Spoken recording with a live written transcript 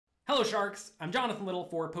Hello Sharks, I'm Jonathan Little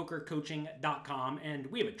for PokerCoaching.com, and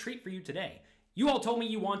we have a treat for you today. You all told me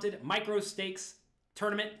you wanted micro stakes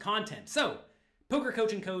tournament content. So, poker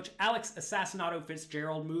coaching coach Alex Assassinato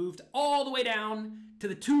Fitzgerald moved all the way down to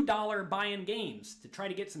the $2 buy-in games to try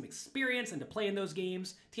to get some experience and to play in those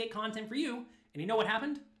games to get content for you. And you know what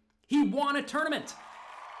happened? He won a tournament!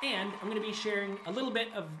 And I'm going to be sharing a little bit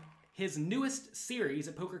of his newest series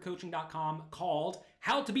at PokerCoaching.com called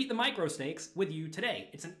How to Beat the Micro Stakes with you today.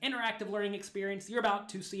 It's an interactive learning experience. You're about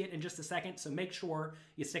to see it in just a second, so make sure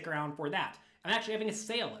you stick around for that. I'm actually having a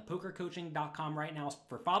sale at PokerCoaching.com right now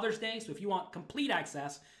for Father's Day, so if you want complete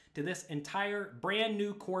access to this entire brand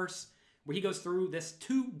new course where he goes through this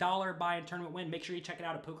 $2 buy-in tournament win, make sure you check it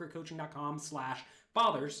out at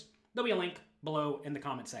PokerCoaching.com/fathers. There'll be a link below in the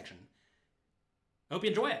comment section. Hope you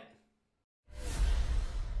enjoy it.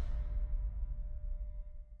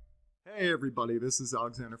 Hey everybody, this is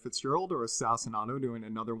Alexander Fitzgerald, or Assassinato, doing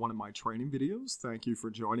another one of my training videos. Thank you for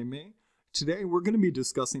joining me. Today we're going to be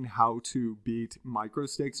discussing how to beat micro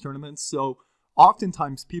stakes tournaments. So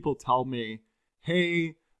oftentimes people tell me,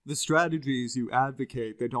 hey, the strategies you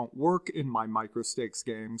advocate, they don't work in my micro stakes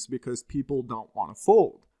games because people don't want to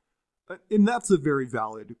fold. And that's a very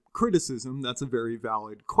valid criticism, that's a very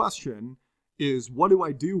valid question, is what do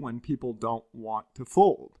I do when people don't want to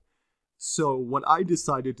fold? So what I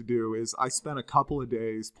decided to do is I spent a couple of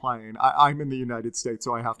days playing. I'm in the United States,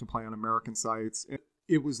 so I have to play on American sites.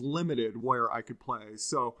 It was limited where I could play.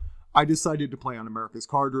 So I decided to play on America's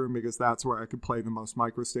Card Room because that's where I could play the most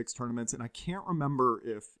micro stakes tournaments. And I can't remember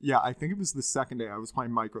I think it was the second day I was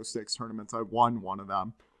playing micro stakes tournaments. I won one of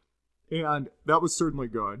them. And that was certainly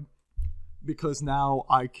good because now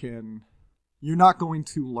you're not going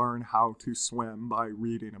to learn how to swim by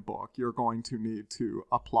reading a book. You're going to need to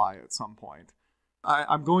apply at some point.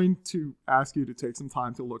 I'm going to ask you to take some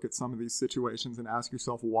time to look at some of these situations and ask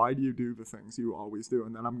yourself, why do you do the things you always do?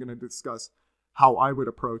 And then I'm going to discuss how I would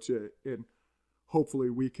approach it, and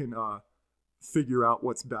hopefully we can figure out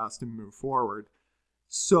what's best and move forward.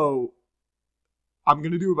 So I'm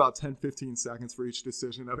going to do about 10-15 seconds for each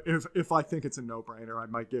decision. If I think it's a no-brainer, I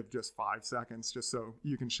might give just 5 seconds just so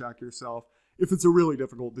you can check yourself. If it's a really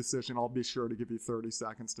difficult decision, I'll be sure to give you 30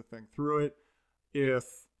 seconds to think through it. If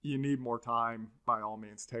you need more time, by all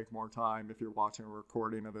means, take more time. If you're watching a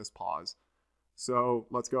recording of this, pause. So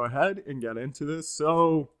let's go ahead and get into this.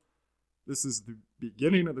 So this is the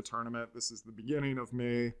beginning of the tournament. This is the beginning of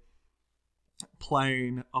me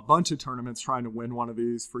playing a bunch of tournaments, trying to win one of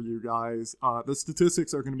these for you guys. The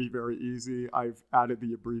statistics are going to be very easy. I've added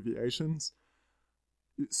the abbreviations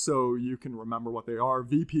so you can remember what they are.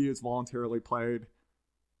 VP is voluntarily played.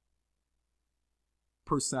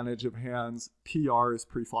 Percentage of hands. PR is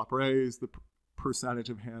pre-flop raised. The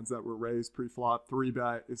percentage of hands that were raised pre-flop.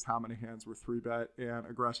 3-bet is how many hands were 3-bet. And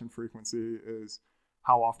aggression frequency is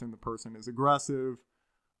how often the person is aggressive.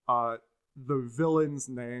 The villains'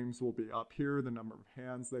 names will be up here. The number of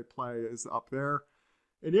hands they play is up there.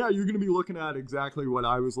 And yeah, you're going to be looking at exactly what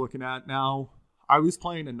I was looking at now. I was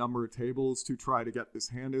playing a number of tables to try to get this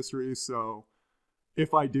hand history, so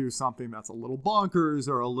if I do something that's a little bonkers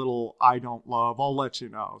or a little I don't love, I'll let you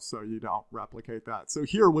know so you don't replicate that. So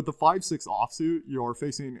here with the 5-6 offsuit, you're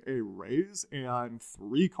facing a raise and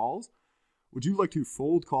 3 calls. Would you like to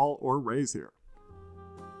fold, call, or raise here?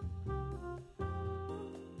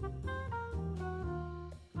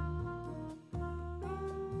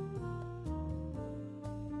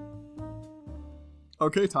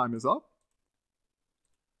 Okay, time is up.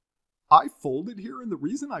 I folded here, and the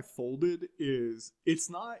reason I folded is it's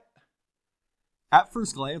not, at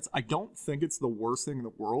first glance, I don't think it's the worst thing in the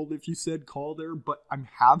world if you said call there, but I'm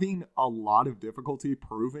having a lot of difficulty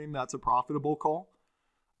proving that's a profitable call.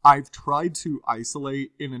 I've tried to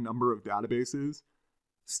isolate in a number of databases,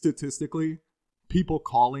 statistically, people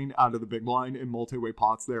calling out of the big blind in multi-way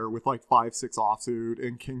pots there with like 5-6 offsuit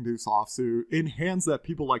and king deuce offsuit in hands that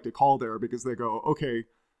people like to call there because they go, okay,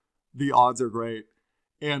 the odds are great.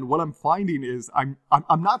 And what I'm finding is I'm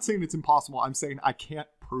not saying it's impossible. I'm saying I can't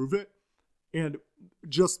prove it. And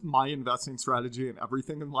just my investing strategy and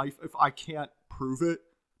everything in life, if I can't prove it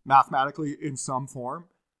mathematically in some form,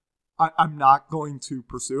 I'm not going to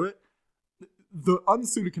pursue it. The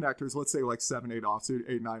unsuited connectors, let's say like 7-8 offsuit,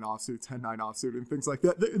 8-9 offsuit, 10-9 offsuit, and things like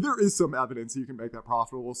that, there is some evidence you can make that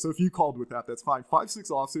profitable. So if you called with that, that's fine.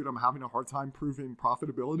 5-6 offsuit, I'm having a hard time proving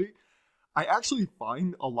profitability. I actually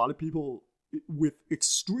find a lot of people with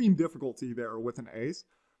extreme difficulty there with an ace.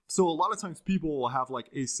 So a lot of times people will have like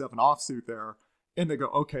ace-7 offsuit there, and they go,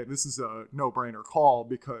 okay, this is a no-brainer call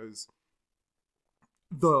because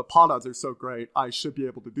the pot odds are so great, I should be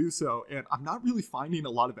able to do so. And I'm not really finding a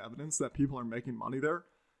lot of evidence that people are making money there.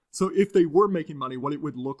 So if they were making money, what it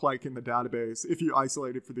would look like in the database, if you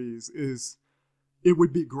isolate it for these, is it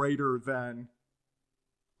would be greater than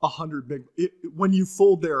 100 big. When you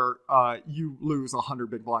fold there, you lose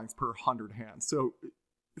 100 big blinds per 100 hands. So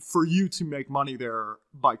for you to make money there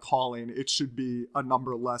by calling, it should be a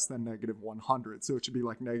number less than negative 100. So it should be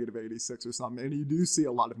like negative 86 or something. And you do see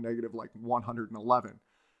a lot of negative like 111,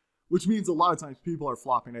 which means a lot of times people are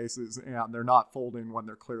flopping aces and they're not folding when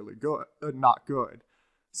they're clearly good, not good.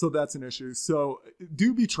 So that's an issue. So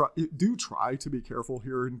do try to be careful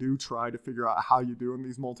here, and do try to figure out how you do in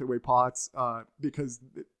these multi-way pots, because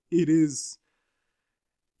it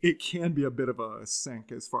can be a bit of a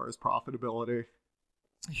sink as far as profitability.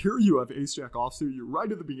 Here you have ace-jack offsuit. You're right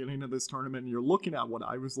at the beginning of this tournament, and you're looking at what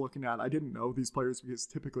I was looking at. I didn't know these players because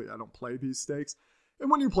typically I don't play these stakes. And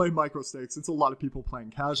when you play micro stakes, it's a lot of people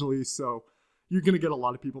playing casually, so you're going to get a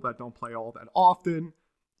lot of people that don't play all that often.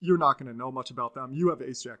 You're not going to know much about them. You have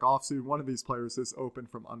ace-jack offsuit. One of these players is open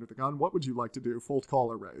from under the gun. What would you like to do? Fold,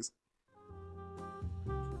 call, or raise?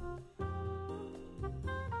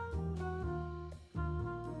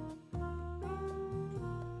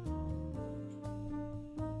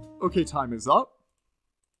 Okay, time is up.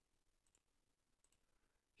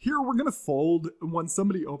 Here we're going to fold. When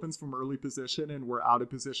somebody opens from early position and we're out of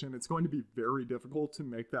position, it's going to be very difficult to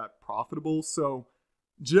make that profitable. So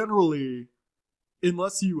generally,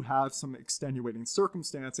 unless you have some extenuating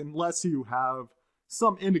circumstance, unless you have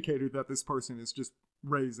some indicator that this person is just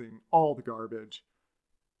raising all the garbage,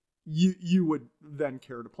 you would then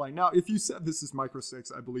care to play. Now, if you said this is micro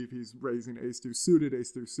stakes, I believe he's raising ace-2 suited,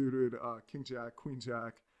 ace-3 suited, king-jack,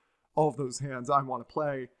 queen-jack, all of those hands I want to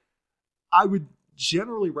play. I would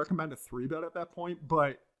generally recommend a 3-bet at that point,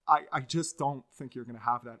 but I just don't think you're going to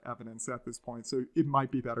have that evidence at this point, so it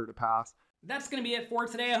might be better to pass. That's going to be it for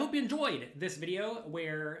today. I hope you enjoyed this video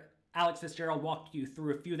where Alex Fitzgerald walked you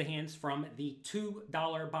through a few of the hands from the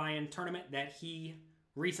 $2 buy-in tournament that he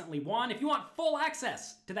recently won. If you want full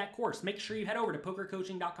access to that course, make sure you head over to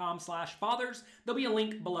pokercoaching.com/fathers. There'll be a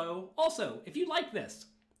link below. Also, if you like this,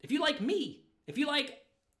 if you like me, if you like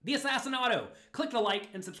the Assassinato, click the like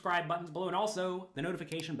and subscribe buttons below, and also the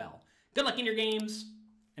notification bell. Good luck in your games,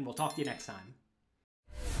 and we'll talk to you next time.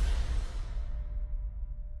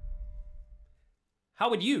 How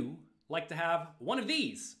would you like to have one of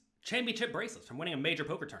these championship bracelets from winning a major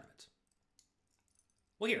poker tournament?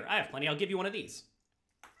 Well, here, I have plenty. I'll give you one of these.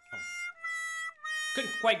 Oh. Couldn't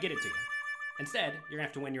quite get it to you. Instead, you're going to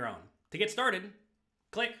have to win your own. To get started,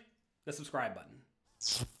 click the subscribe button.